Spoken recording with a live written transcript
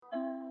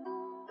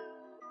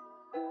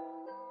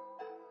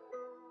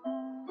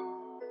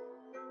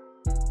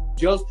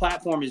Joe's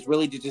platform is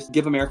really to just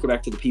give America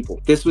back to the people.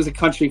 This was a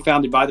country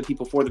founded by the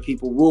people, for the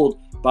people, ruled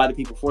by the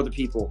people, for the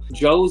people.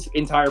 Joe's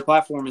entire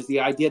platform is the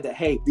idea that,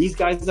 hey, these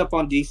guys up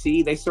on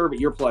DC, they serve at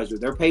your pleasure.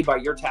 They're paid by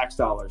your tax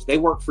dollars. They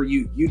work for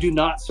you. You do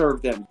not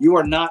serve them. You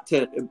are not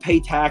to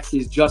pay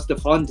taxes just to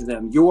fund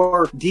them.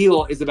 Your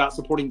deal is about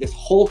supporting this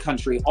whole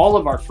country, all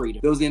of our freedom.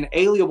 Those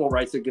inalienable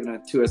rights are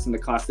given to us in the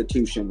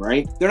Constitution,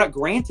 right? They're not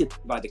granted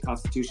by the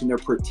Constitution. They're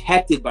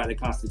protected by the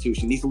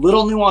Constitution. These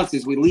little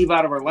nuances we leave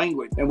out of our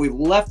language and we've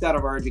left out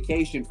of our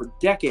education for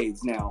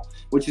decades now,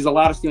 which has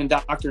allowed us to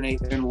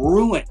indoctrinate and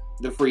ruin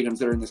the freedoms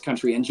that are in this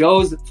country. And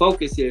Joe's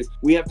focus is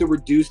we have to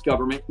reduce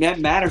government. That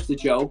matters to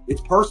Joe.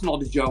 It's personal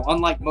to Joe.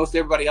 Unlike most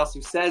everybody else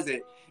who says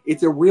it,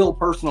 it's a real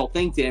personal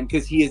thing to him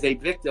because he is a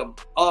victim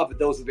of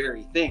those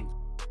very things.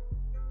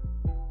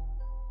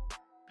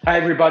 Hi,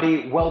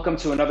 everybody. Welcome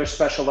to another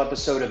special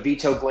episode of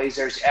Vito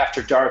Glazers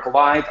After Dark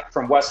live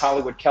from West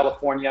Hollywood,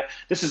 California.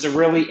 This is a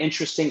really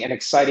interesting and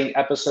exciting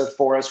episode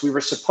for us. We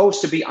were supposed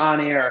to be on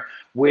air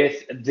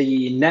with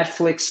the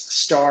Netflix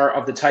star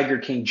of the Tiger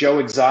King, Joe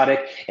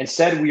Exotic.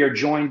 Instead, we are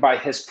joined by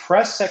his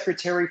press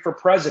secretary for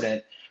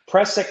president,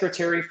 press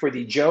secretary for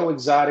the Joe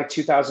Exotic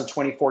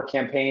 2024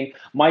 campaign,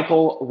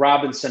 Michael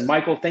Robison.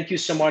 Michael, thank you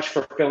so much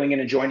for filling in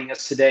and joining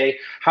us today.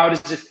 How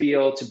does it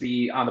feel to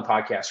be on the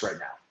podcast right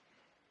now?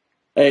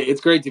 Hey,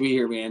 it's great to be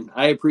here, man.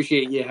 I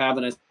appreciate you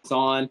having us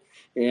on.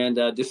 And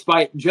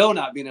despite Joe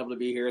not being able to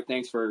be here,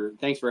 thanks for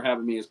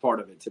having me as part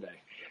of it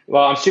today.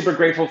 Well, I'm super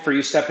grateful for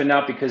you stepping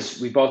up because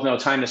we both know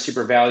time is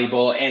super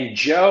valuable. And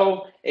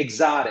Joe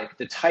Exotic,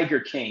 the Tiger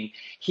King,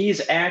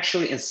 he's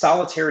actually in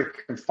solitary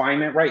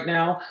confinement right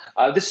now.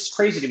 This is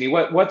crazy to me.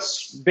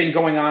 What's been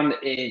going on?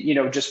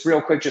 Just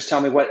real quick, just tell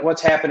me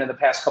what's happened in the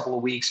past couple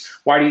of weeks.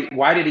 Why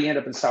did he end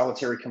up in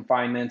solitary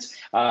confinement?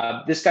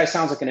 This guy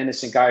sounds like an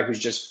innocent guy who's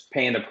just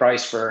paying the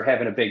price for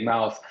having a big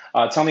mouth.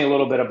 Tell me a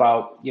little bit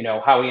about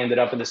how he ended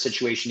up in the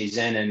situation he's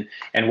in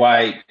and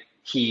why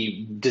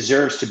he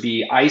deserves to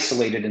be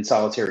isolated in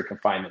solitary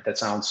confinement. That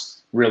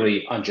sounds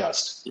really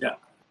unjust.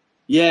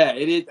 Yeah,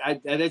 it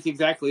is. That's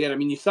exactly it. I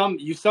mean, you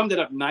summed it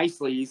up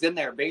nicely. He's in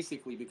there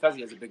basically because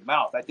he has a big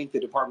mouth. I think the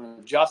Department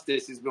of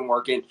Justice has been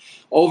working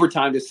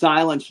overtime to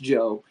silence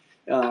Joe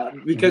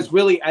because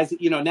really, as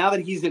you know, now that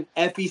he's an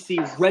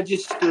FEC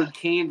registered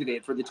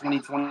candidate for the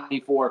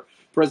 2024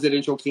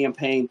 presidential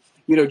campaign,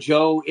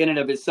 Joe, in and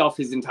of itself,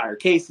 his entire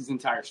case, his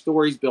entire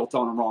story is built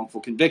on a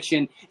wrongful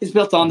conviction. It's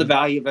built on the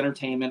value of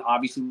entertainment.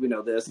 Obviously, we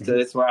know this. So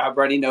that's why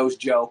everybody knows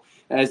Joe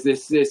as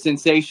this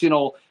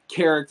sensational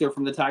character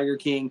from the Tiger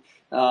King.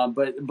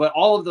 But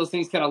all of those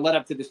things kind of led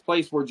up to this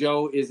place where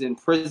Joe is in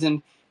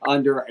prison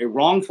under a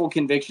wrongful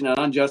conviction, an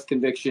unjust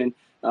conviction,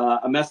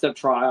 a messed up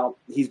trial.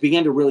 He's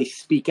began to really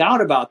speak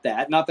out about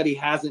that. Not that he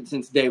hasn't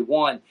since day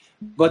one,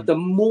 but the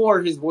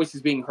more his voice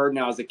is being heard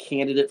now as a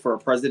candidate for a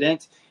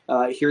president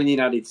here in the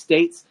United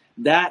States,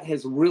 that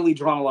has really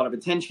drawn a lot of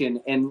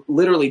attention. And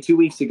literally 2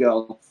 weeks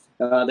ago,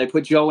 they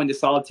put Joe into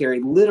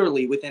solitary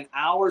literally within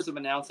hours of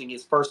announcing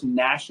his first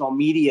national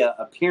media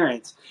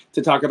appearance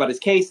to talk about his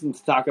case and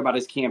to talk about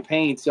his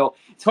campaign. So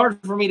it's hard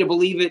for me to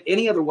believe it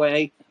any other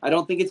way. I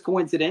don't think it's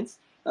coincidence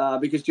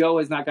because Joe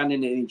has not gotten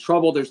into any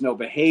trouble. There's no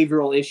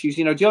behavioral issues.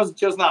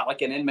 Joe's not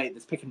like an inmate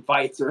that's picking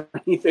fights or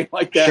anything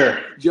like that. Sure.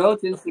 Joe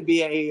tends to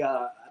be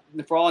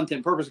for all intent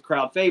and purpose, a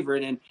crowd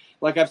favorite. And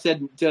like I've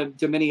said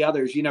to many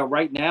others,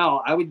 right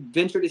now, I would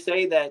venture to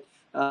say that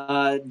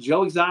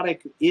Joe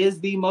Exotic is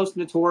the most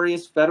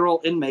notorious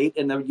federal inmate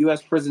in the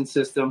U.S. prison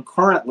system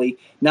currently.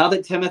 Now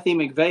that Timothy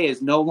McVeigh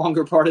is no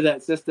longer part of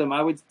that system,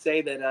 I would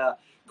say that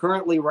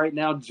currently right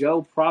now,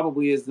 Joe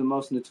probably is the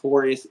most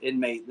notorious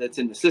inmate that's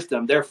in the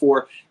system.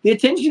 Therefore, the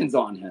attention's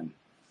on him.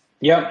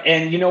 Yeah.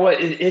 And you know what?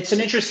 It's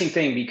an interesting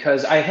thing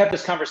because I have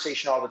this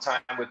conversation all the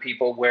time with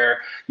people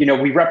where,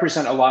 we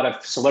represent a lot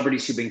of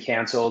celebrities who've been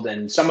canceled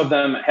and some of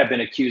them have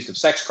been accused of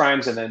sex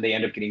crimes and then they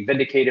end up getting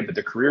vindicated, but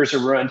their careers are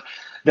ruined.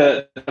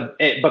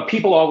 But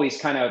people always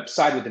kind of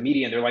side with the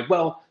media and they're like,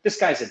 well, this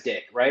guy's a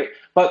dick, right?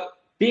 But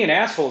being an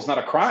asshole is not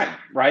a crime,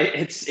 right?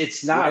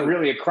 It's not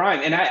really a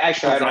crime. And I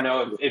don't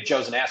know if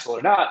Joe's an asshole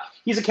or not.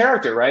 He's a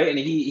character, right? And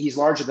he's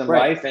larger than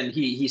life and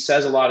he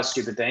says a lot of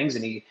stupid things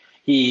and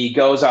he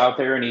goes out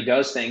there and he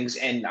does things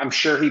and I'm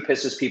sure he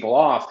pisses people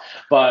off,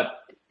 but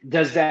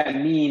does that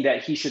mean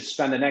that he should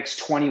spend the next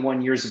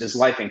 21 years of his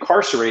life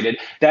incarcerated?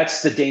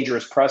 That's the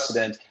dangerous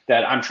precedent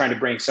that I'm trying to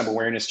bring some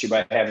awareness to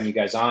by having you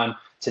guys on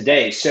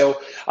today.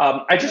 So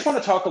I just want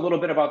to talk a little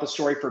bit about the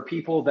story for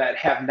people that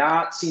have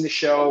not seen the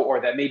show or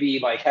that maybe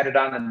had it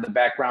on in the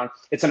background.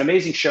 It's an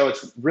amazing show.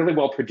 It's really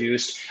well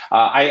produced.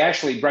 I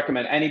actually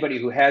recommend anybody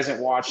who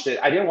hasn't watched it.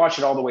 I didn't watch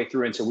it all the way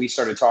through until we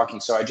started talking.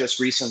 So I just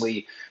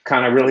recently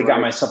kind of really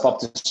got myself up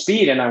to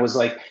speed and I was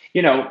like,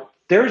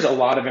 there's a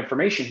lot of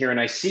information here and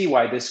I see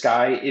why this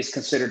guy is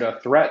considered a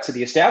threat to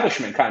the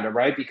establishment kind of,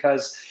 right?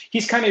 Because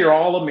he's kind of your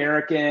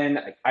all-American.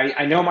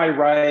 I know my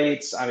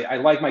rights. I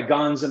like my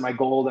guns and my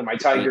gold and my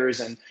tigers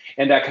and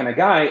that kind of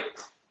guy.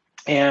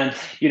 And,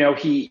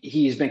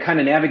 he's been kind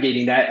of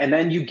navigating that. And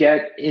then you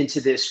get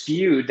into this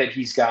feud that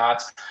he's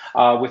got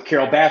with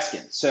Carol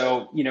Baskin.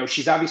 So,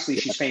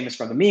 she's famous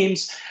from the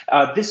memes.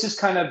 This is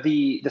kind of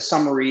the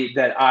summary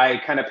that I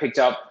kind of picked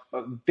up,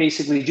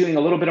 basically doing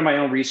a little bit of my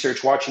own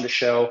research, watching the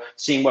show,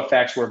 seeing what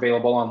facts were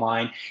available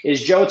online.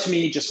 Is Joe, to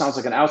me, just sounds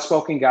like an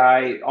outspoken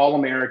guy, all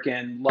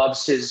American,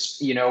 loves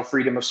his,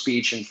 freedom of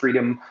speech and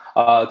freedom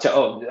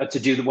to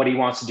do what he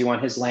wants to do on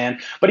his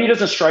land. But he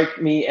doesn't strike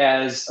me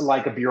as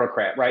like a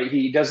bureaucrat, right?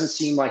 He doesn't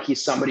seem like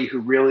he's somebody who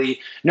really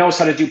knows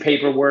how to do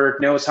paperwork,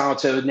 knows how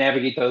to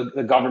navigate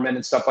the government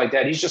and stuff like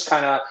that. He's just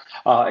kind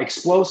of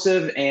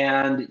explosive,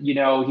 and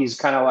he's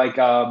kind of like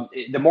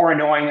the more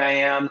annoying I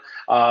am,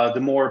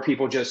 the more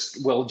people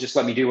will just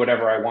let me do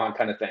whatever I want,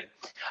 kind of thing.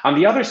 On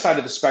the other side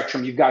of the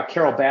spectrum, you've got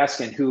Carol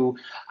Baskin, who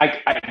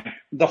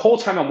the whole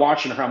time I'm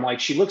watching her, I'm like,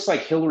 she looks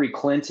like Hillary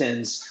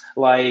Clinton's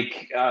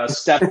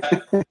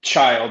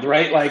stepchild,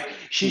 right? Like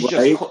she's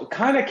just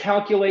kind of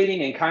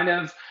calculating and kind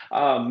of,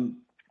 and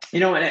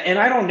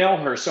I don't know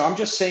her, so I'm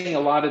just saying a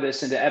lot of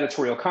this into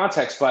editorial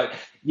context. But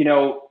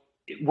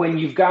when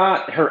you've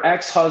got her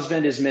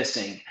ex-husband is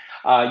missing,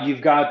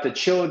 you've got the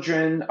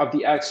children of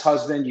the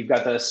ex-husband, you've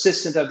got the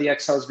assistant of the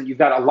ex-husband, you've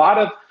got a lot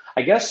of,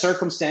 I guess,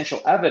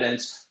 circumstantial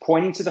evidence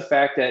pointing to the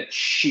fact that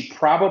she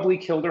probably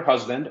killed her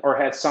husband or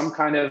had some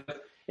kind of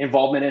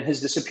involvement in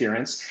his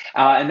disappearance.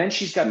 And then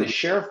she's got the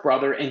sheriff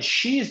brother, and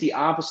she is the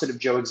opposite of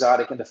Joe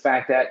Exotic in the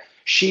fact that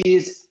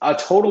she's a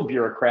total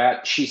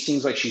bureaucrat. She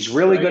seems like she's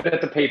really good at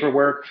the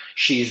paperwork.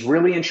 She's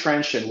really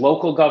entrenched in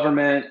local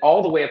government,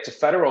 all the way up to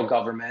federal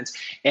government.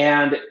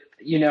 And,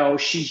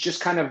 she's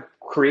just kind of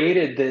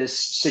created this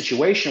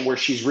situation where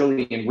she's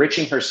really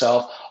enriching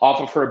herself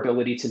off of her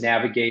ability to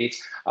navigate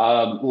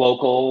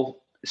local,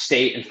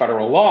 state, and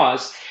federal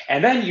laws.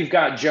 And then you've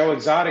got Joe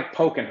Exotic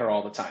poking her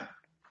all the time.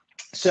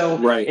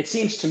 So it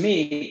seems to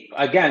me,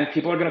 again,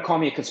 people are going to call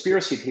me a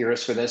conspiracy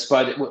theorist for this,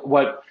 but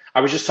what I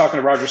was just talking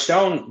to Roger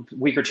Stone a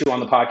week or two on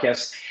the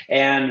podcast,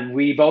 and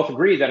we both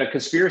agree that a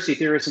conspiracy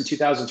theorist in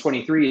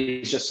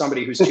 2023 is just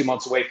somebody who's 2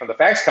 months away from the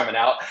facts coming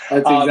out.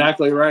 That's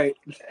exactly right.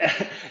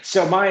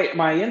 So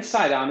my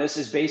insight on this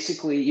is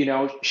basically,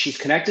 she's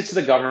connected to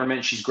the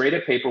government. She's great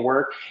at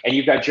paperwork. And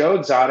you've got Joe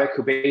Exotic,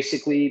 who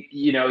basically,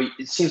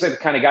 it seems like the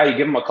kind of guy, you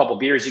give him a couple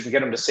beers, you can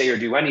get him to say or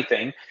do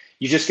anything.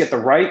 You just get the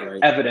right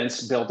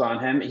evidence built on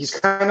him. He's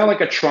kind of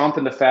like a Trump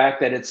in the fact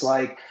that it's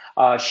like,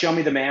 show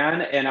me the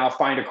man and I'll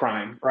find a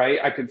crime, right?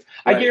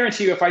 I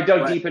guarantee you, if I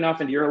dug deep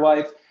enough into your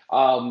life,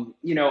 I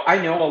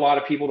know a lot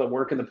of people that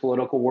work in the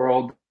political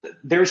world.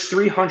 There's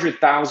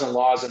 300,000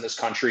 laws in this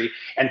country,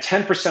 and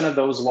 10% of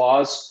those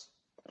laws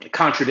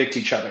contradict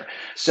each other.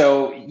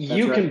 So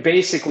you can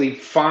basically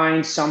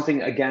find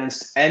something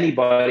against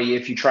anybody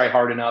if you try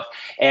hard enough.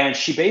 And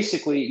she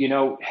basically,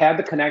 had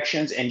the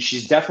connections, and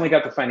she's definitely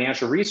got the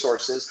financial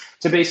resources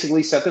to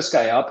basically set this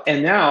guy up.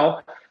 And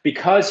now,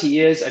 because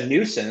he is a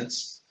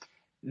nuisance,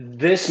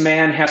 this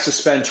man has to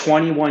spend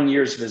 21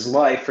 years of his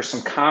life for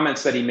some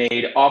comments that he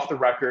made off the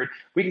record.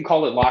 We can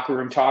call it locker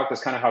room talk.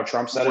 That's kind of how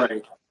Trump said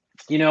it.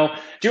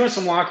 Doing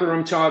some locker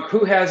room talk.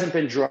 Who hasn't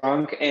been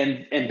drunk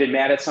and been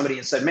mad at somebody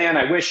and said, man,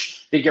 I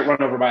wish they'd get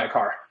run over by a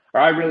car? Or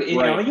I really, you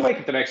wake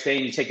up the next day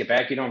and you take it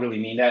back. You don't really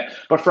mean that.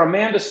 But for a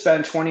man to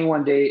spend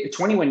 21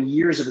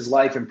 years of his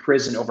life in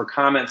prison over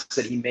comments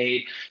that he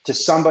made to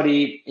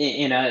somebody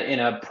in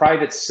a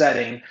private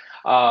setting,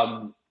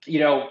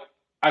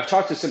 I've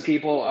talked to some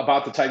people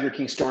about the Tiger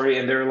King story,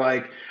 and they're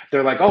like,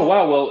 oh,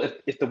 wow, well,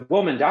 if the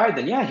woman died,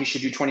 then yeah, he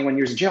should do 21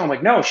 years in jail. I'm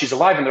like, no, she's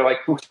alive. And they're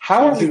like,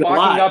 how are we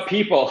locking up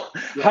people?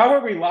 Yeah. How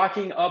are we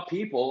locking up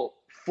people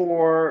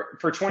for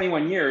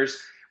 21 years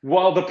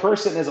while the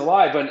person is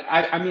alive? And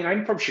I mean,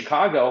 I'm from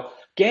Chicago.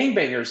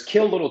 Gangbangers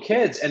kill little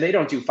kids, and they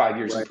don't do 5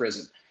 years in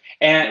prison.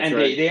 And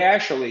they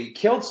actually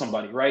killed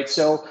somebody, right?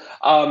 So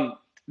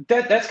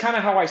that's kind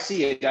of how I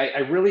see it. I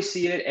really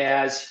see it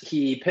as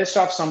he pissed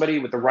off somebody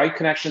with the right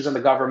connections in the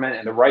government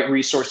and the right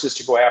resources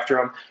to go after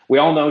him. We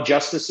all know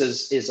justice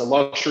is a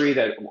luxury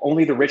that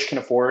only the rich can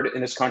afford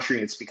in this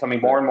country. It's becoming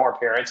more and more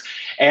apparent.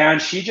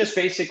 And she just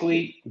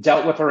basically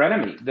dealt with her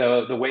enemy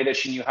the way that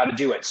she knew how to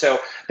do it. So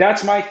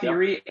that's my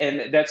theory.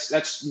 And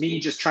that's me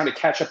just trying to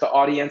catch up the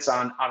audience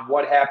on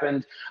what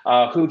happened,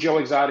 who Joe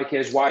Exotic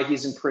is, why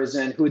he's in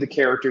prison, who the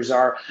characters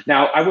are.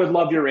 Now, I would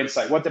love your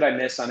insight. What did I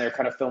miss on there?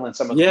 Kind of fill in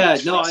some of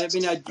the I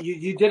mean,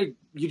 you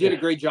did a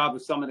great job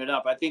of summing it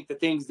up. I think the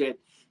things that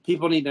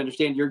people need to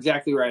understand, you're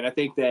exactly right. I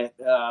think that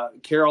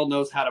Carol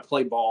knows how to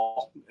play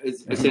ball,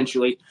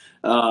 essentially.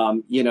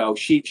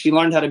 She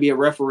learned how to be a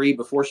referee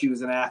before she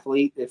was an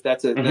athlete, if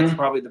that's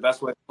probably the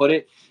best way to put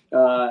it.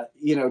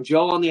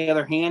 Joe, on the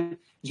other hand,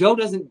 Joe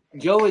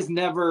has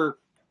never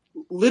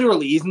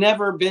he's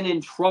never been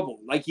in trouble.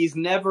 Like, he's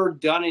never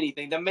done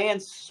anything. The man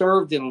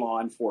served in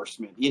law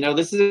enforcement.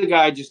 This is a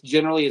guy, just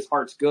generally his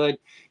heart's good.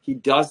 He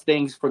does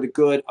things for the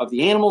good of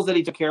the animals that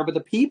he took care of, but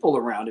the people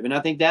around him. And I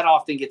think that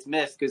often gets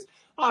missed because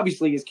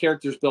obviously his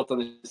character's built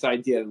on this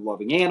idea of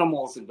loving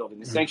animals and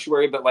building a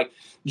sanctuary. But like,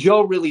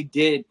 Joe really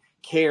did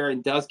care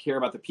and does care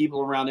about the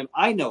people around him.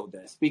 I know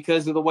this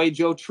because of the way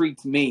Joe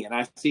treats me, and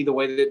I see the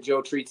way that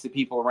Joe treats the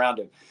people around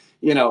him.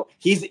 You know,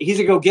 he's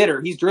a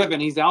go-getter. He's driven.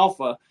 He's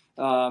alpha.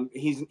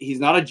 He's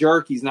not a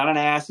jerk. He's not an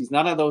ass. He's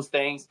none of those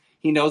things.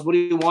 He knows what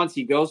he wants.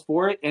 He goes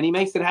for it, and he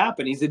makes it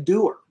happen. He's a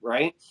doer,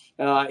 right?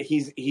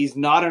 He's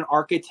not an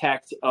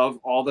architect of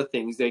all the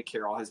things that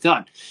Carol has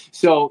done.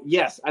 So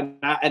yes,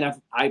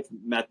 I've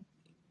met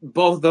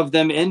both of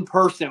them in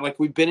person. Like,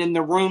 we've been in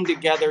the room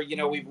together. You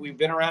know, we've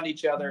been around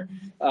each other.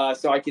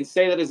 So I can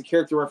say that as a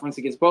character reference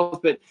against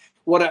both. But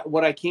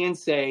what I can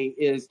say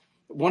is,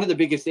 one of the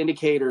biggest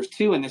indicators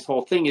too in this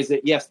whole thing is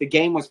that, yes, the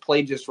game was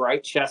played just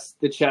right.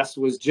 The chess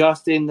was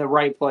just in the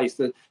right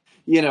place.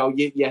 You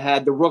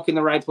had the rook in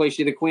the right place,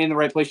 you had the queen in the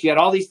right place. You had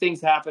all these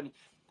things happen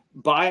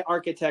by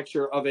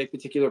architecture of a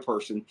particular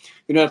person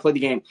who knew how to play the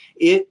game.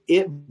 It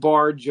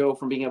barred Joe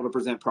from being able to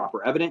present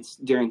proper evidence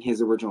during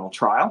his original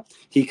trial.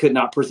 He could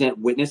not present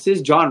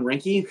witnesses. John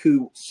Rinke,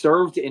 who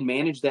served and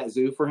managed that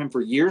zoo for him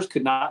for years,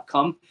 could not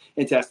come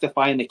and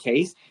testify in the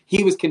case.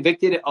 He was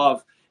convicted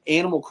of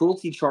animal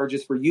cruelty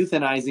charges for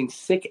euthanizing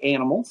sick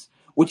animals,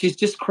 which is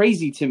just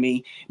crazy to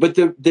me. But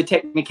the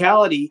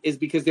technicality is,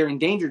 because they're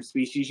endangered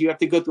species, you have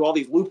to go through all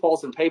these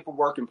loopholes and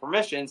paperwork and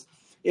permissions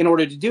in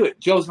order to do it.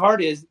 Joe's heart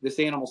is, this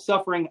animal's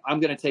suffering, I'm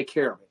going to take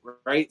care of it,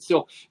 right?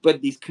 So, but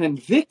he's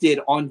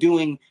convicted on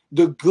doing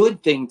the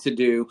good thing to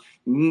do,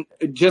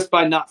 just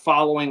by not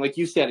following, like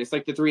you said, it's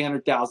like the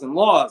 300,000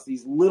 laws,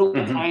 these little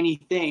tiny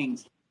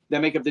things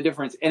that make up the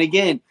difference. And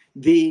again,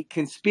 the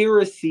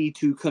conspiracy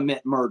to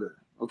commit murder.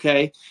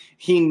 Okay.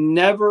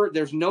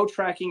 There's no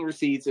tracking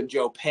receipts of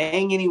Joe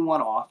paying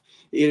anyone off.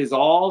 It is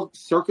all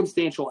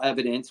circumstantial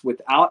evidence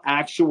without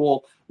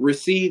actual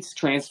receipts,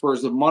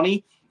 transfers of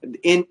money.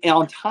 And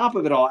on top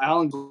of it all,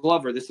 Alan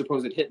Glover, the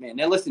supposed hitman.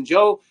 Now listen,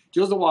 Joe's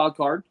a wild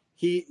card.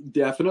 He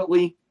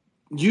definitely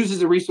uses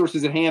the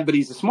resources at hand, but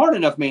he's a smart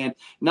enough man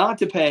not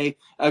to pay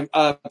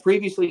a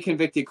previously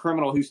convicted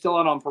criminal who's still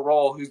out on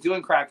parole, who's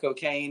doing crack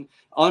cocaine,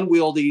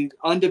 unwieldy,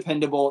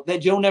 undependable,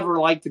 that Joe never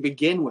liked to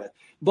begin with.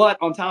 But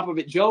on top of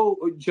it,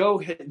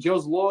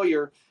 Joe's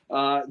lawyer,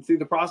 through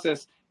the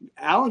process,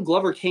 Alan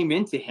Glover came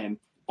into him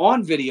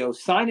on video,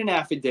 signed an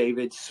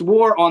affidavit,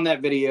 swore on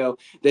that video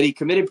that he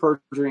committed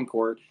perjury in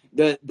court.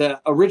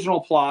 The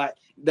original plot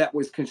that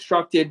was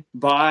constructed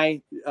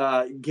by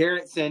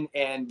Garrettson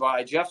and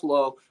by Jeff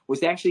Lowe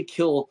was to actually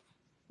kill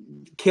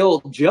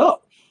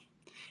Joe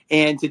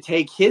and to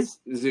take his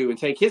zoo and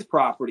take his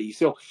property.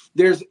 So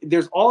there's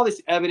all this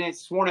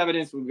evidence, sworn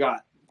evidence. We've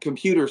got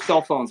computers,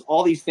 cell phones,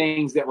 all these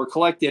things that were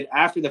collected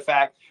after the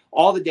fact.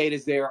 All the data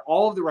is there.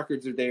 All of the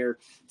records are there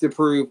to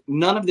prove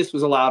none of this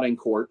was allowed in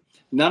court.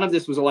 None of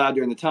this was allowed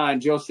during the time.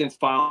 Joe since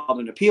filed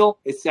an appeal.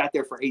 It sat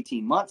there for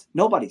 18 months.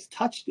 Nobody's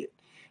touched it,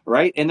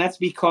 right? And that's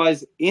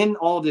because in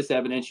all of this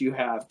evidence, you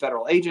have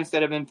federal agents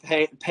that have been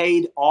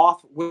paid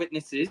off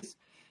witnesses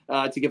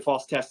to give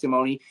false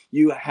testimony.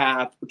 You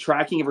have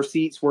tracking of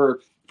receipts where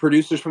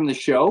producers from the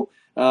show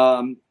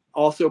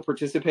also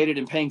participated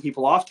in paying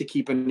people off to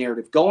keep a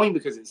narrative going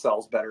because it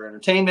sells better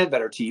entertainment,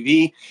 better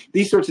TV,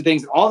 these sorts of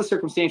things. All the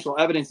circumstantial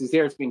evidence is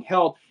there. It's being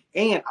held.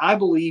 And I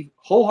believe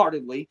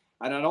wholeheartedly,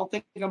 and I don't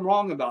think I'm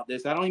wrong about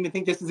this, I don't even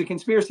think this is a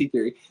conspiracy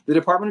theory, the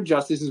Department of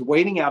Justice is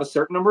waiting out a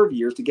certain number of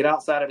years to get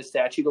outside of a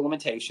statute of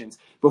limitations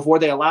before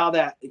they allow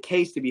that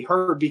case to be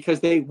heard, because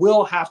they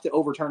will have to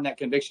overturn that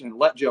conviction and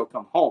let Joe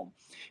come home.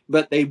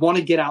 But they want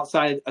to get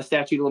outside a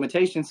statute of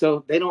limitations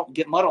so they don't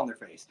get mud on their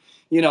face.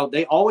 You know,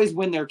 they always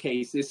win their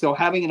cases. So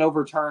having an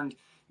overturned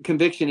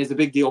conviction is a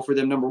big deal for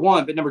them, number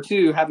one. But number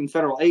two, having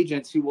federal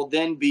agents who will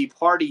then be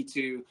party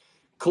to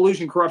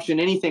collusion, corruption,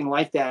 anything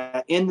like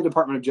that in the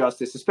Department of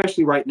Justice,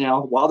 especially right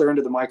now while they're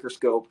under the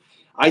microscope.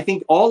 I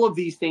think all of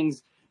these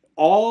things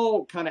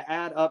all kind of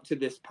add up to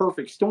this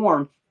perfect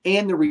storm,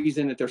 and the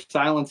reason that they're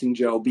silencing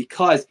Joe,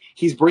 because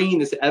he's bringing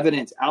this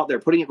evidence out there,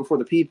 putting it before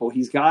the people.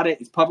 He's got it.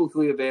 It's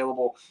publicly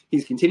available.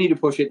 He's continued to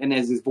push it. And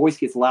as his voice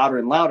gets louder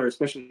and louder,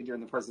 especially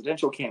during the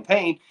presidential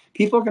campaign,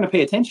 people are going to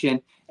pay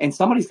attention, and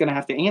somebody's going to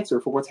have to answer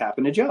for what's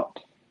happened to Joe.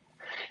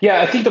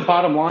 Yeah, I think the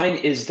bottom line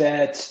is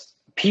that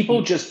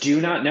people just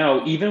do not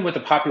know, even with the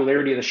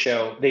popularity of the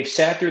show, they've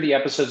sat through the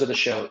episodes of the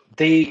show.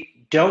 They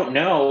don't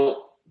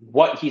know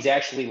what he's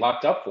actually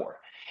locked up for.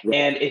 Right.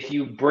 And if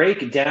you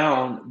break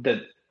down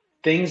the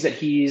things that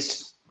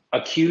he's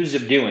accused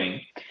of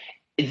doing,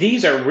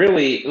 these are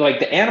really like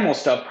the animal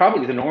stuff.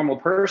 Probably the normal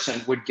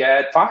person would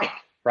get fined,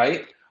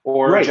 right?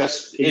 Or right.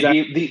 Just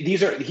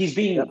exactly. He's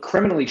being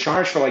criminally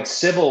charged for like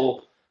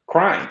civil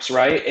crimes,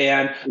 right?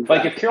 And exactly.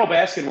 Like if Carol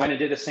Baskin went and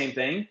did the same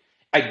thing,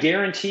 I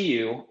guarantee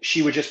you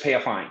she would just pay a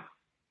fine.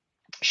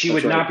 She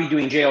would not be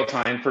doing jail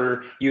time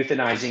for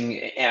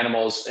euthanizing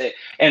animals.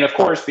 And of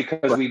course,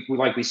 because we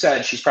like we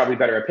said, she's probably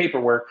better at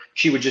paperwork.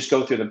 She would just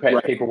go through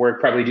the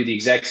paperwork, probably do the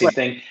exact same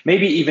thing,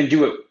 maybe even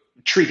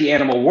treat the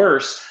animal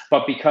worse.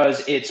 But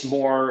because it's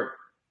more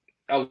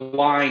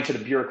aligned to the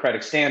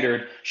bureaucratic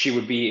standard, she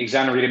would be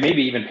exonerated,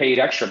 maybe even paid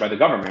extra by the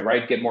government,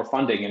 right? Get more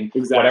funding and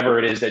whatever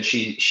it is that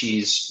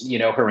she's,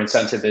 her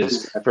incentive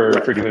is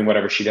for doing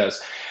whatever she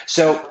does.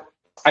 So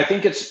I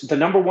think it's the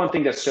number one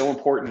thing that's so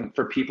important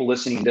for people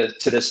listening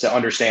to this to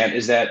understand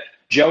is that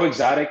Joe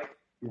Exotic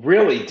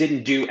really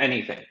didn't do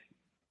anything.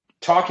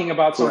 Talking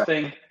about Correct.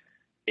 something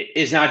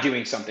is not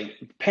doing something.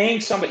 Paying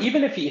somebody,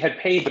 even if he had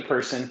paid the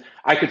person,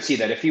 I could see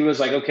that. If he was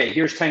like, okay,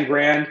 here's 10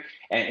 grand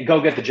and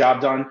go get the job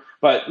done.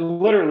 But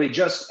literally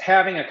just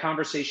having a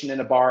conversation in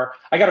a bar.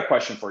 I got a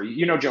question for you.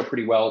 You know Joe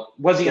pretty well.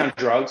 Was he on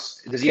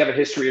drugs? Does he have a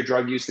history of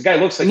drug use? The guy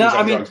looks like he's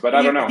on drugs, but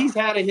I don't know. He's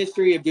had a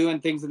history of doing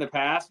things in the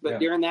past, but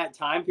during that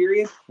time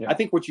period, I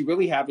think what you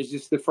really have is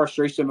just the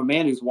frustration of a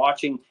man who's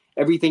watching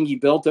everything he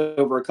built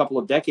over a couple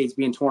of decades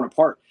being torn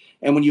apart.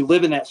 And when you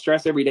live in that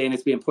stress every day and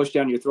it's being pushed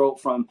down your throat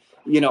from,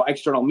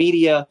 external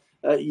media,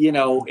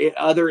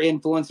 other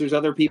influencers,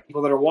 other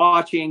people that are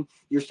watching,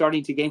 you're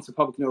starting to gain some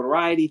public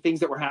notoriety,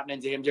 things that were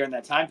happening to him during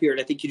that time period.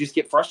 I think you just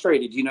get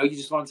frustrated. You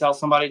just want to tell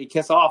somebody to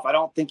kiss off. I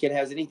don't think it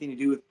has anything to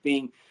do with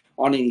being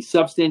on any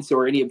substance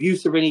or any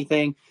abuse or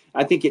anything.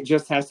 I think it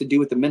just has to do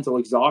with the mental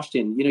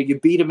exhaustion. You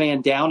beat a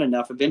man down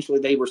enough, eventually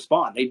they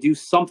respond. They do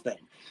something,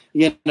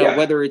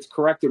 whether it's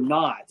correct or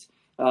not.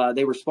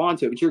 They respond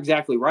to it. But you're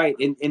exactly right.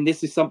 And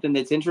this is something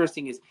that's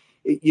interesting is,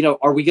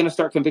 are we going to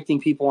start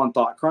convicting people on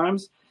thought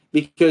crimes?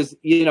 Because,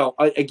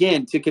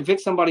 again, to convict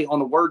somebody on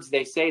the words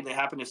they say that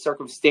happen to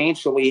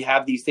circumstantially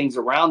have these things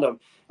around them,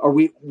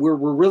 we're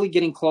really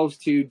getting close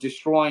to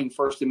destroying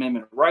First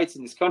Amendment rights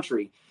in this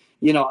country.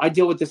 I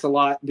deal with this a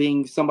lot,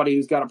 being somebody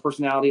who's got a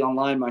personality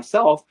online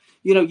myself.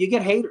 You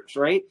get haters,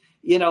 right?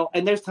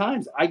 And there's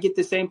times I get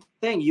the same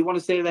thing. You want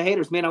to say to the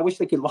haters, man, I wish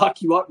they could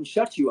lock you up and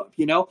shut you up,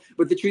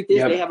 But the truth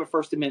is they have a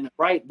First Amendment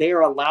right. They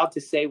are allowed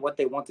to say what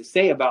they want to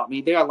say about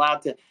me. They're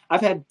allowed to.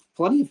 I've had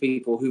plenty of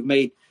people who've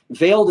made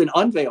veiled and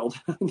unveiled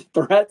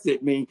threats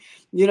at me,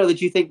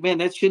 that you think, man,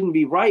 that shouldn't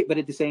be right. But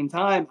at the same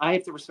time, I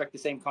have to respect the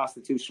same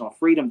constitutional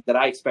freedom that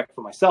I expect for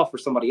myself, for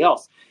somebody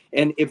else.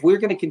 And if we're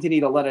going to continue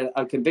to let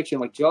a conviction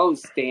like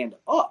Joe's stand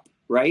up,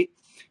 right,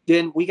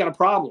 then we got a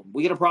problem.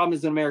 We got a problem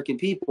as an American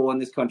people in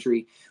this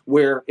country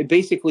where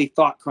basically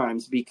thought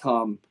crimes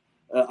become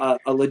a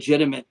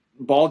legitimate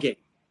ballgame.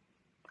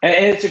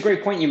 And it's a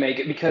great point you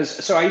make,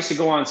 because I used to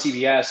go on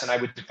CBS and I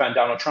would defend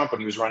Donald Trump when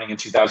he was running in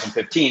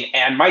 2015.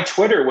 And my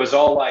Twitter was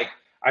all like,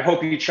 I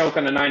hope you choke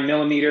on a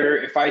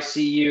 9mm. If I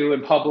see you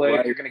in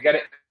public, You're going to get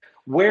it.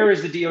 Where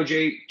is the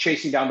DOJ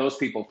chasing down those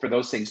people for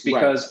those things?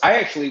 Because I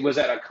actually was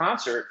at a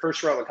concert,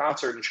 first row of a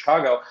concert in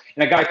Chicago,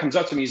 and a guy comes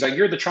up to me. He's like,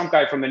 you're the Trump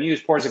guy from the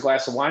news, pours a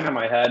glass of wine on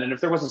my head. And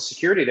if there wasn't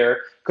security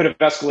there, could have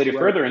escalated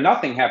further, and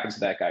nothing happened to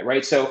that guy,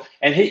 right? So,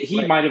 and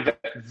he might have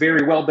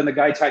very well been the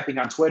guy typing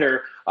on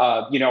Twitter,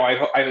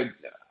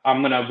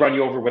 I'm going to run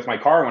you over with my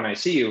car when I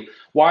see you.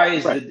 Where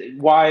is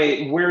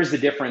the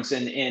difference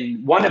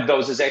in one of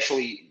those is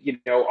actually,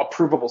 a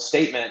provable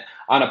statement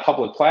on a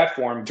public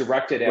platform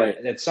directed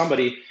at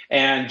somebody,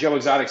 and Joe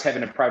Exotic's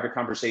having a private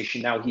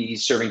conversation. Now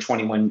he's serving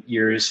 21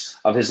 years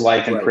of his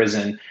life in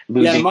prison,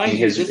 losing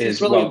his this is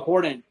really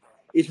important.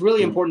 It's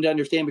really important to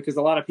understand, because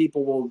a lot of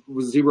people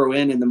will zero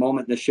in the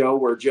moment in the show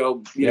where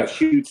Joe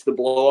shoots the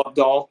blow up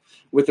doll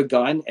with a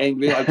gun and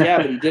be like,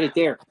 but he did it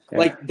there.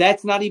 Like,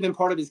 that's not even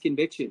part of his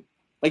conviction.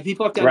 Like,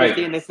 people have to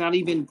understand that's not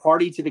even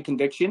party to the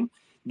conviction.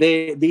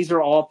 These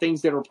are all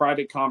things that are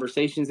private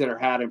conversations that are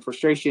had in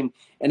frustration.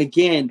 And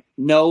again,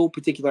 no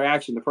particular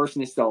action. The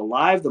person is still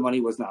alive. The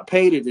money was not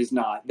paid. It is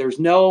not. There's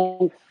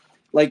no,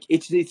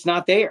 it's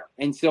not there.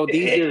 And so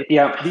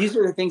these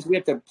are the things we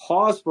have to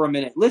pause for a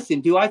minute. Listen,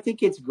 do I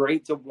think it's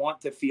great to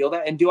want to feel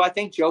that? And do I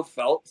think Joe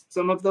felt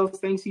some of those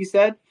things he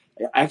said?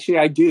 Actually,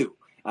 I do.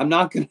 I'm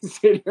not going to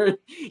sit here,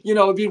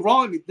 it'd be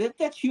wrong.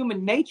 That's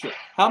human nature.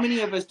 How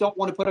many of us don't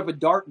want to put up a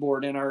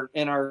dartboard in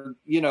our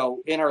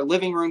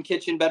living room,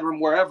 kitchen, bedroom,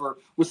 wherever,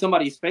 with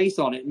somebody's face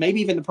on it?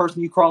 Maybe even the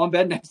person you crawl in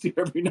bed next to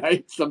every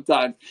night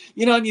sometimes,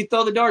 and you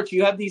throw the darts,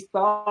 you have these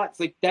thoughts.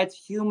 Like, that's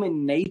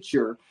human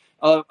nature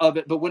of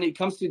it. But when it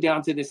comes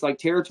down to this,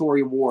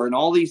 territory war and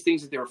all these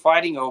things that they were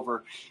fighting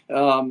over,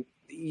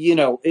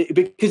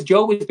 because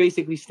Joe was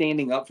basically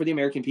standing up for the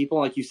American people.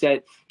 Like you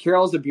said,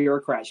 Carol's a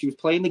bureaucrat. She was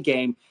playing the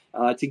game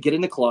to get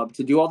in the club,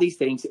 to do all these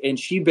things. And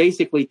she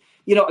basically,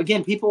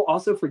 again, people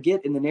also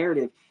forget in the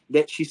narrative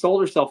that she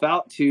sold herself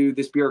out to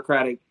this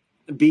bureaucratic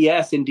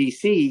BS in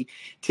DC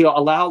to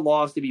allow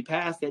laws to be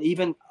passed that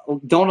even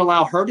don't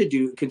allow her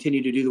to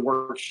continue to do the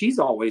work she's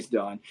always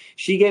done.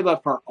 She gave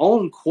up her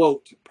own,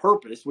 quote,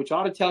 purpose, which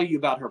ought to tell you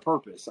about her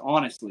purpose,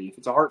 honestly, if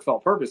it's a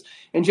heartfelt purpose.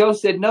 And Joe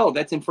said, no,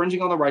 that's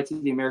infringing on the rights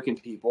of the American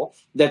people.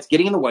 That's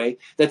getting in the way.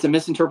 That's a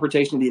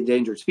misinterpretation of the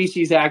Endangered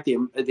Species Act,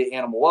 the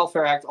Animal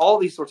Welfare Act, all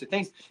these sorts of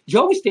things.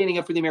 Joe was standing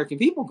up for the American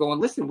people going,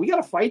 listen, we got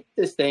to fight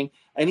this thing.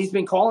 And he's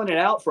been calling it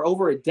out for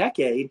over a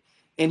decade.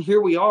 And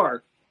here we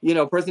are.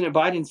 President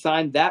Biden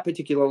signed that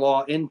particular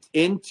law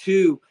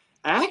into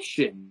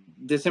action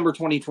December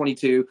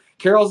 2022.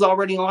 Carol's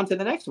already on to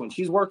the next one.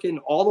 She's working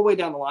all the way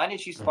down the line, and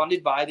she's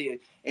funded by the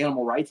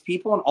animal rights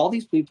people and all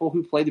these people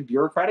who play the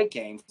bureaucratic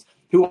games,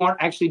 who aren't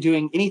actually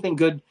doing anything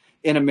good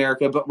in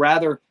America, but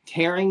rather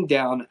tearing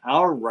down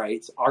our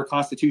rights, our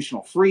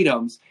constitutional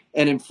freedoms,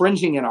 and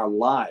infringing in our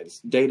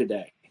lives day to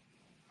day.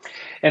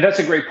 And that's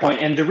a great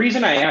point. And the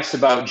reason I asked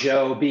about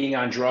Joe being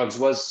on drugs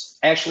was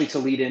actually to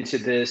lead into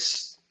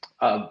this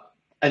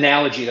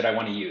analogy that I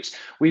want to use.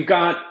 We've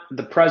got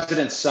the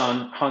president's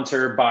son,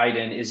 Hunter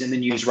Biden, is in the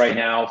news right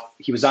now.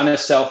 He was on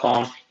his cell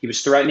phone. He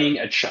was threatening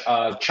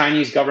a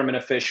Chinese government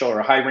official or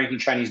a high-ranking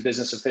Chinese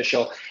business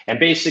official, and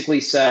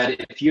basically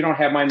said, if you don't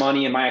have my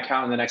money in my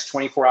account in the next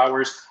 24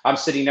 hours, I'm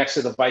sitting next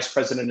to the vice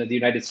president of the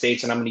United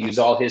States, and I'm going to use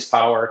all his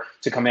power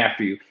to come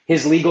after you.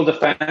 His legal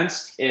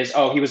defense is,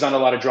 oh, he was on a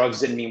lot of drugs,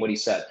 didn't mean what he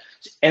said.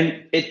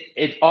 And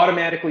it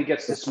automatically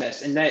gets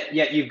dismissed. And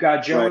yet you've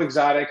got Joe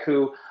Exotic,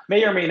 who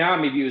may or may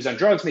not, maybe he was on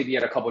drugs, maybe he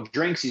had a couple of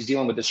drinks, he's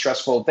dealing with a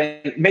stressful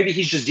thing. Maybe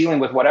he's just dealing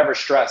with whatever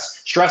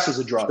stress. Stress is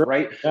a drug,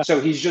 right? Yeah.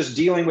 So he's just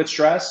dealing with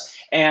stress.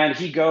 And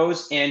he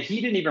goes, and he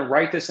didn't even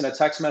write this in a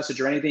text message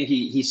or anything.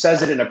 He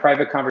says it in a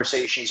private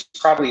conversation. He's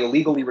probably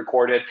illegally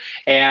recorded.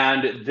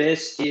 And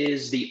this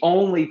is the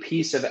only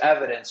piece of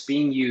evidence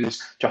being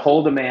used to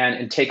hold a man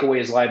and take away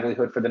his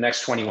livelihood for the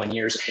next 21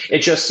 years. It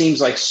just seems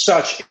like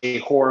such a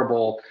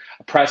horrible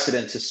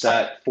precedent to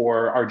set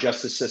for our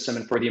justice system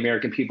and for the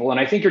American people. And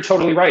I think you're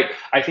totally right.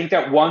 I think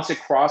that once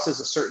it crosses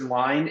a certain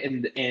line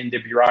in the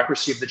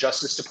bureaucracy of the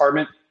Justice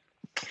Department,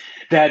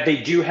 that they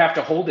do have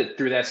to hold it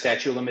through that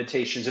statute of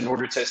limitations in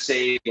order to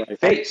save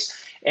face.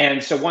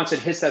 And so once it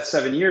hits that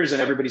 7 years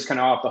and everybody's kind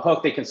of off the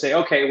hook, they can say,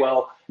 okay,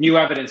 well, new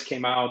evidence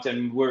came out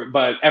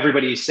but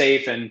everybody's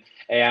safe. And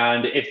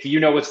if you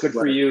know what's good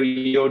for you,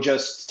 you'll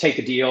just take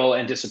the deal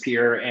and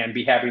disappear and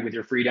be happy with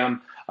your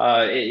freedom.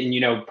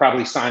 And,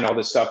 probably sign all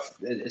this stuff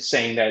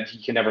saying that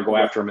you can never go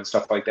after him and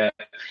stuff like that.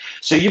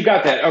 So you've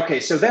got that.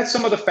 Okay, so that's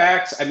some of the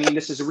facts. I mean,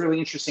 this is a really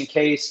interesting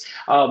case.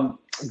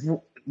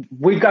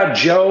 We've got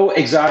Joe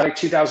Exotic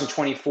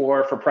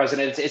 2024 for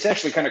president. It's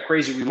actually kind of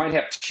crazy. We might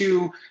have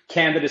two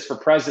candidates for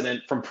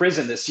president from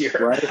prison this year.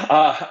 Right.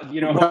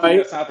 Hopefully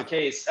that's not the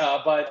case.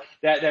 But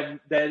that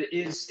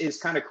is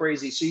kind of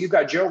crazy. So you've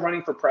got Joe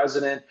running for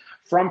president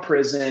from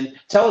prison.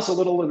 Tell us a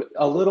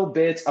little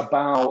bit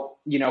about,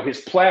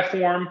 his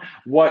platform,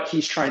 what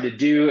he's trying to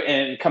do.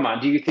 And come on,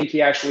 do you think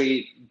he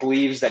actually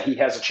believes that he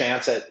has a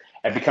chance at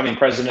becoming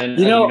president of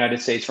the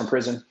United States from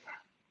prison?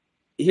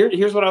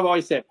 Here's what I've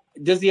always said.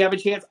 Does he have a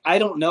chance? I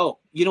don't know.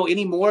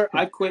 Anymore,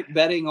 I quit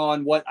betting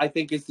on what I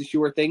think is the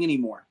sure thing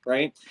anymore,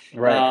 right?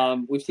 Right.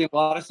 We've seen a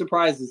lot of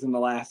surprises in the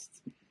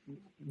last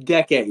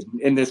decade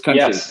in this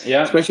country,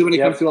 especially when it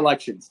comes to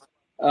elections.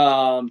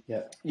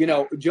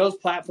 Joe's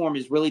platform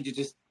is really to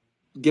just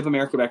give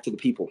America back to the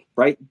people,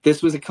 right?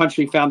 This was a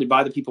country founded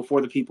by the people,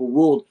 for the people,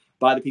 ruled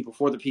by the people,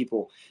 for the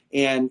people.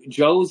 And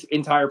Joe's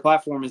entire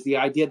platform is the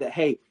idea that,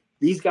 hey,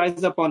 these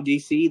guys up on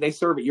DC, they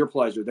serve at your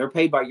pleasure. They're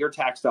paid by your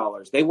tax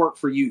dollars. They work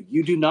for you.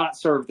 You do not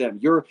serve them.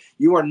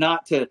 You are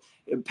not to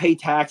pay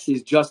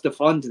taxes just to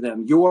fund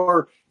them.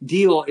 Your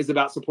deal is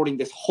about supporting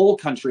this whole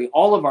country,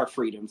 all of our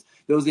freedoms,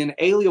 those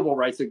inalienable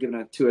rights that are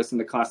given to us in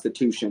the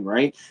Constitution,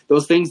 right?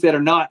 Those things that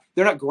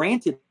they're not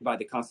granted by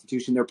the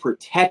Constitution. They're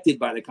protected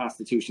by the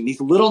Constitution.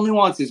 These little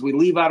nuances we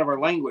leave out of our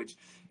language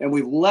and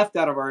we've left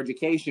out of our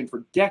education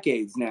for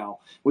decades now,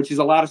 which has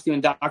allowed us to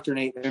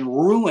indoctrinate and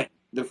ruin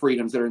the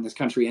freedoms that are in this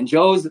country. And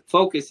Joe's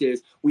focus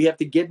is we have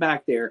to get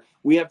back there.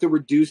 We have to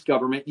reduce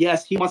government.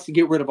 Yes, he wants to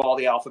get rid of all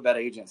the alphabet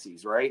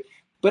agencies, right?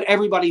 But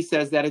everybody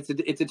says that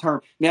it's a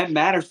term that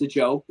matters to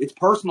Joe. It's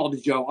personal to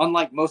Joe.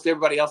 Unlike most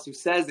everybody else who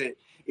says it,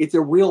 it's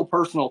a real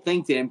personal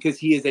thing to him because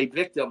he is a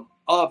victim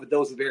of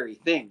those very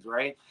things,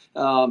 right?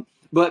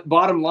 But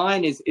bottom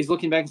line is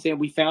looking back and saying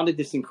we founded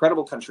this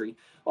incredible country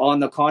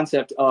on the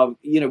concept of,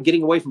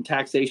 getting away from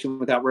taxation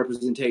without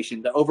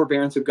representation, the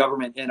overbearance of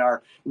government in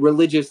our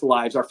religious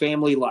lives, our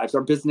family lives,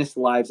 our business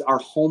lives, our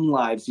home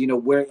lives,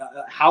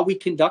 how we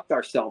conduct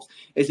ourselves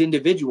as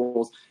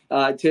individuals,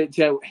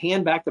 to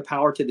hand back the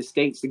power to the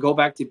states, to go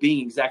back to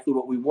being exactly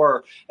what we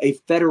were, a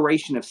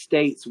federation of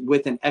states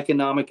with an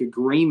economic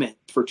agreement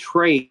for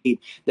trade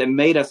that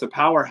made us a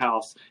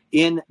powerhouse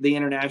in the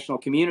international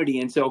community.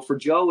 And so for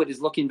Joe, it is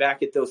looking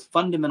back at those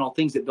fundamental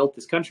things that built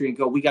this country and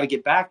go, we got to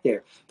get back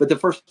there. But the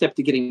first step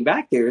to getting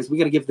back there is we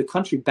got to give the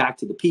country back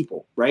to the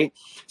people, right?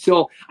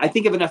 So I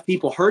think if enough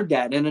people heard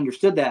that and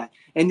understood that,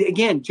 and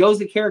again, Joe's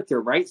a character,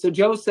 right? So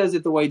Joe says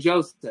it the way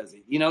Joe says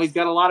it. He's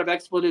got a lot of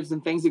expletives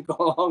and things that go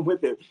along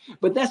with it,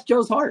 but that's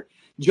Joe's heart.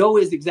 Joe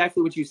is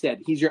exactly what you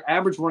said. He's your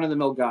average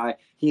run-of-the-mill guy.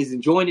 He's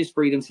enjoying his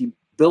freedoms. He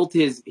built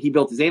his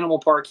animal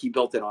park. He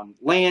built it on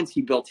lands.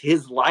 He built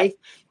his life.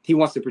 He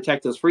wants to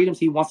protect those freedoms.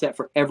 He wants that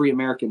for every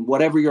American,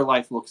 whatever your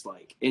life looks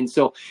like. And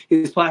so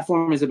his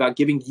platform is about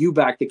giving you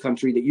back the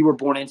country that you were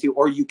born into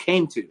or you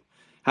came to,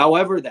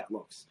 however that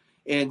looks.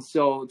 And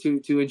so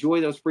to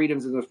enjoy those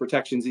freedoms and those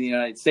protections in the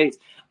United States,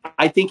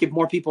 I think if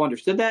more people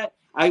understood that,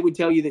 I would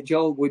tell you that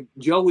Joe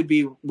would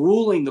be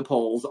ruling the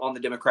polls on the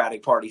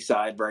Democratic Party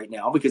side right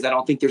now, because I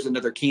don't think there's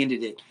another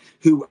candidate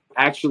who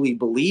actually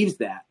believes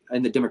that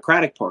in the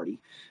Democratic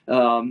Party.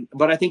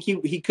 But I think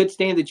he could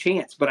stand a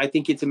chance. But I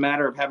think it's a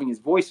matter of having his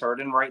voice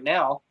heard. And right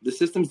now, the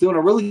system's doing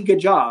a really good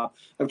job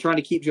of trying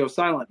to keep Joe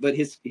silent. But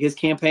his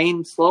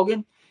campaign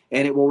slogan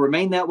and it will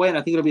remain that way. And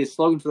I think it'll be a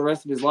slogan for the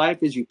rest of his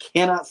life: is you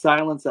cannot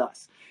silence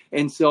us.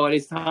 And so it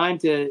is time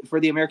for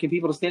the American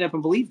people to stand up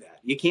and believe that.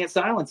 You can't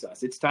silence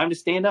us. It's time to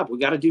stand up. We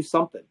got to do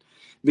something.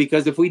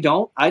 Because if we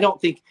don't, I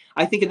think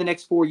in the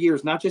next 4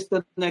 years, not just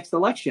the next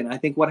election, I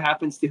think what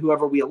happens to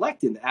whoever we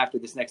elect after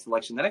this next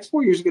election, the next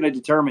 4 years are going to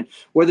determine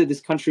whether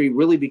this country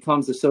really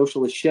becomes a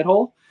socialist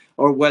shithole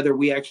or whether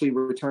we actually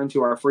return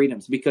to our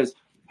freedoms. Because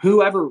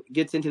whoever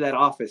gets into that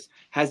office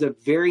has a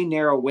very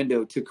narrow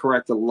window to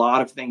correct a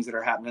lot of things that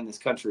are happening in this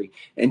country.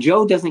 And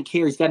Joe doesn't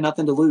care. He's got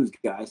nothing to lose,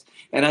 guys.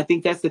 And I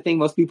think that's the thing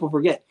most people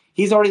forget.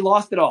 He's already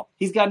lost it all.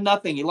 He's got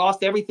nothing. He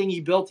lost everything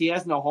he built. He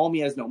has no home.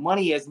 He has no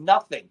money. He has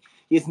nothing.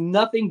 He has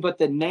nothing but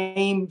the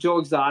name Joe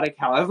Exotic,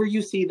 however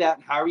you see that,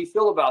 however you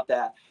feel about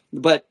that.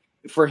 But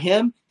for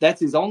him,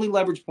 that's his only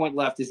leverage point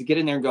left, is to get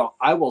in there and go,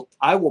 I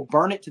will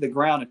burn it to the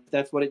ground if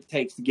that's what it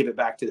takes to give it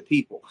back to the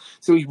people.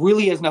 So he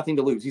really has nothing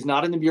to lose. He's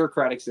not in the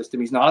bureaucratic system.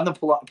 He's not in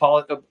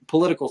the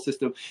political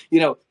system.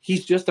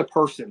 He's just a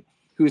person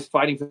who is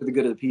fighting for the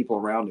good of the people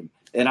around him.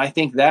 And I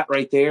think that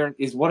right there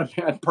is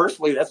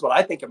personally, that's what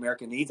I think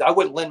America needs. I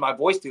wouldn't lend my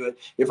voice to it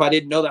if I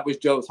didn't know that was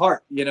Joe's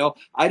heart.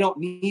 I don't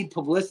need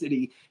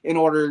publicity in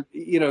order,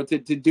 to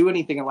do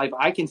anything in life.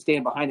 I can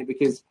stand behind it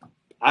because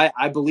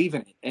I believe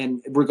in it.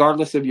 And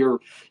regardless of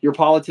your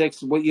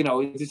politics,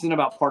 it isn't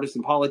about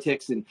partisan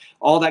politics and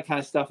all that kind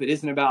of stuff. It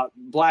isn't about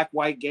black,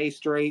 white, gay,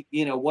 straight,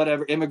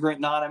 whatever, immigrant,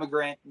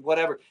 non-immigrant,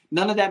 whatever.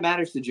 None of that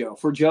matters to Joe.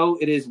 For Joe,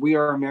 it is, we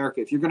are America.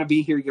 If you're going to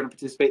be here, you're going to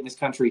participate in this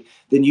country,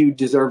 then you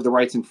deserve the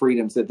rights and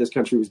freedoms that this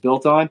country was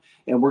built on.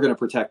 And we're going to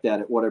protect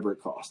that at whatever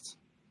it costs.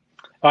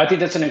 I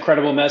think that's an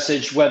incredible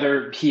message,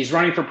 whether he's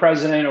running for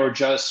president or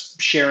just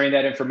sharing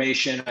that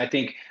information. I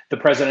think the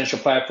presidential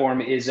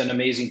platform is an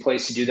amazing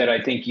place to do that.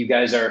 I think you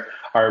guys are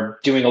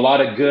doing a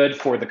lot of good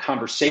for the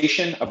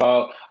conversation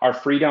about our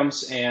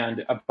freedoms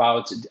and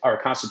about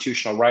our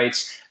constitutional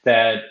rights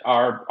that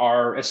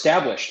are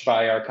established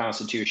by our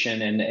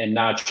Constitution and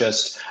not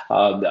just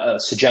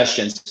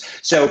suggestions.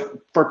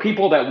 So for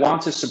people that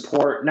want to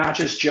support not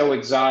just Joe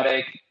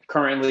Exotic,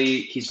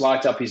 currently, he's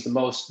locked up. He's the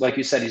most, like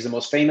you said, he's the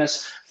most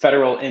famous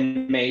federal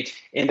inmate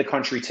in the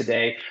country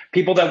today.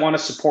 People that want to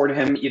support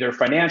him either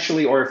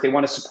financially or if they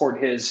want to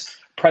support his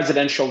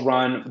presidential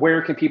run,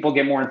 where can people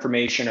get more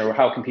information or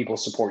how can people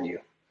support you?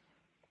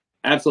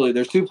 Absolutely.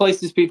 There's two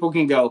places people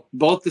can go,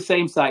 both the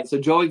same site. So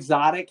Joe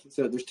Exotic.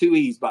 So there's two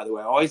E's, by the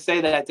way. I always say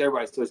that to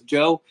everybody. So it's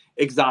Joe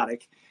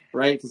Exotic,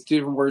 right? It's two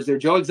different words there.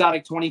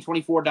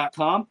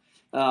 JoeExotic2024.com.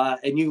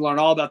 And you can learn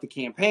all about the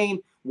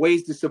campaign,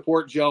 ways to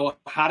support Joe,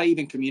 how to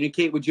even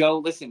communicate with Joe.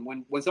 Listen,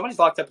 when somebody's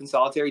locked up in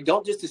solitary,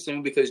 don't just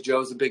assume because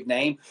Joe's a big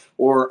name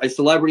or a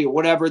celebrity or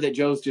whatever that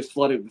Joe's just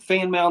flooded with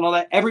fan mail and all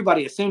that.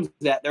 Everybody assumes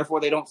that, therefore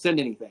they don't send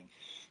anything.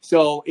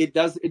 So it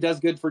does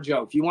good for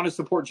Joe. If you want to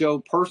support Joe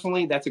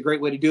personally, that's a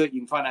great way to do it. You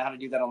can find out how to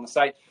do that on the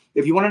site.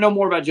 If you want to know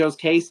more about Joe's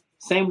case,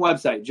 same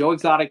website,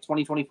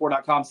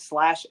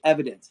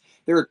 joeexotic2024.com/evidence.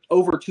 There are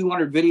over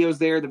 200 videos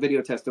there, the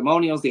video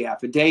testimonials, the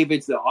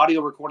affidavits, the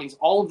audio recordings,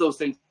 all of those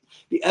things,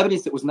 the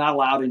evidence that was not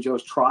allowed in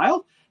Joe's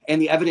trial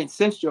and the evidence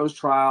since Joe's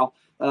trial,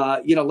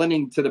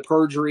 lending to the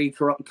perjury,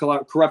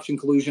 corruption,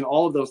 collusion,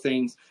 all of those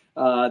things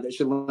that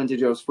should lend to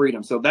Joe's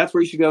freedom. So that's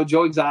where you should go,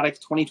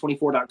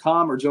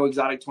 joeexotic2024.com or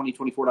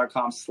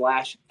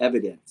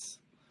joeexotic2024.com/evidence.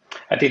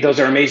 I think those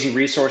are amazing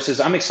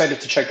resources. I'm excited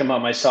to check them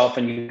out myself,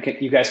 and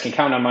you guys can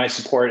count on my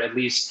support, at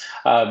least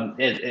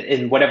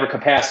in whatever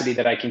capacity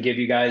that I can give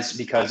you guys,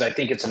 because I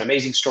think it's an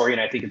amazing story and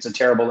I think it's a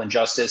terrible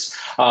injustice.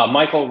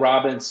 Michael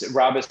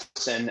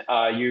Robison,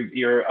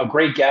 you're a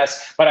great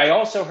guest, but I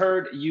also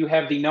heard you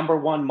have the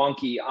 #1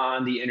 monkey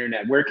on the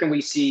internet. Where can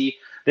we see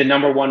the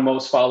 #1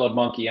 most followed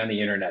monkey on the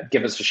internet?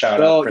 Give us a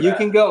shout out. So you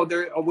can go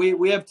there.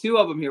 We have two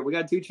of them here. We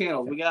got two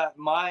channels. We got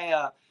mine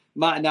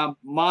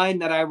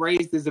that I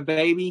raised as a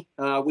baby.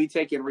 We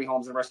take in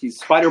rehomes and rescues.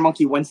 Spider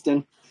Monkey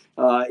Winston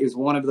is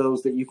one of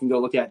those that you can go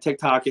look at.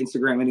 TikTok,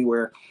 Instagram,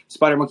 anywhere.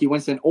 Spider Monkey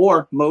Winston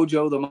or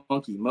Mojo the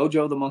Monkey.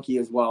 Mojo the Monkey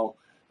as well.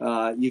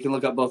 You can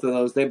look up both of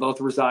those. They both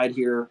reside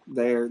here.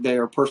 They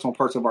are personal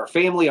parts of our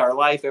family, our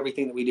life,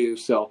 everything that we do.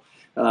 So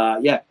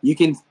you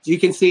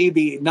can see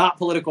the not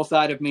political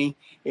side of me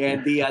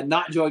and the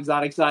not Joe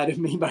Exotic side of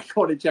me by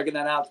going and checking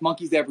that out. It's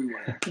monkeys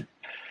everywhere.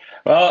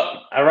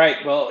 Well, all right.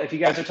 Well, if you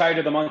guys are tired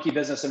of the monkey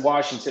business in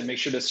Washington, make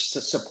sure to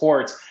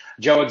support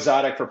Joe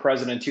Exotic for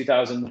president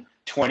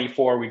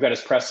 2024. We've got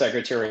his press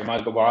secretary,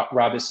 Michael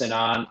Robison,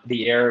 on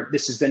the air.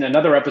 This has been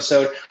another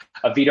episode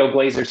of Vito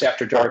Glazers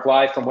After Dark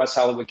Live from West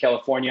Hollywood,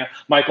 California.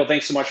 Michael,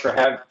 thanks so much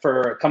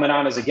for coming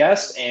on as a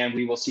guest, and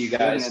we will see you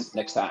guys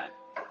next time.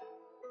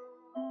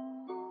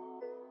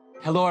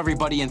 Hello,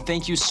 everybody, and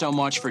thank you so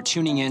much for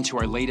tuning in to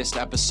our latest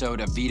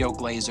episode of Vito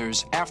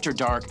Glazers After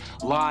Dark,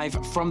 live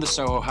from the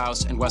Soho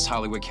House in West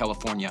Hollywood,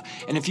 California.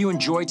 And if you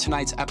enjoyed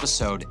tonight's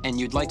episode and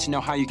you'd like to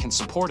know how you can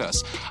support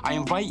us, I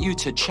invite you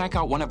to check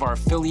out one of our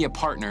affiliate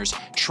partners,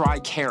 Try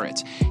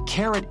Carrot.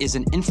 Carrot is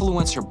an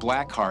influencer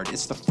black card.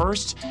 It's the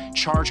first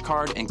charge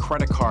card and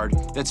credit card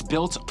that's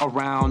built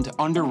around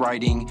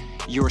underwriting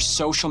your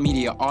social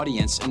media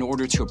audience in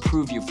order to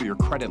approve you for your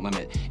credit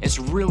limit. It's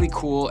really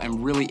cool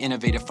and really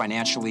innovative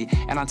financially.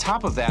 And on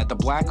top of that, the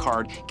black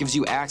card gives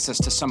you access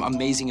to some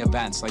amazing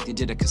events, like they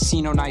did a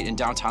casino night in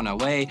downtown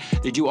LA.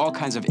 They do all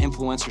kinds of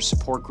influencer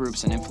support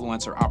groups and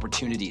influencer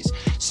opportunities.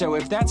 So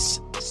if that's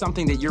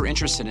something that you're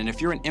interested in, if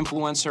you're an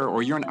influencer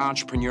or you're an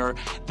entrepreneur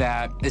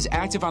that is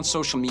active on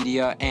social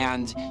media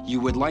and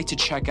you would like to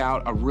check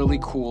out a really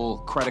cool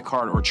credit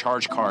card or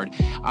charge card,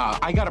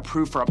 I got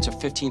approved for up to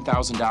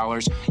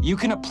 $15,000. You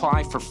can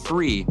apply for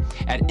free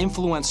at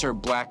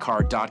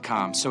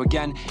influencerblackcard.com. So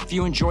again, if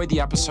you enjoyed the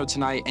episode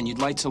tonight and you'd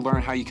like to learn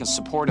how you can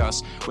support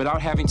us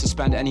without having to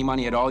spend any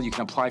money at all, you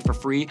can apply for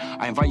free.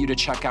 I invite you to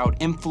check out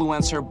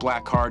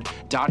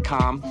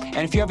influencerblackcard.com. And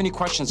if you have any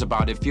questions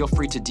about it, feel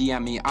free to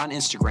DM me on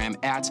Instagram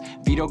at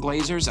Vito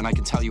Glazers, and I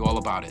can tell you all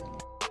about it.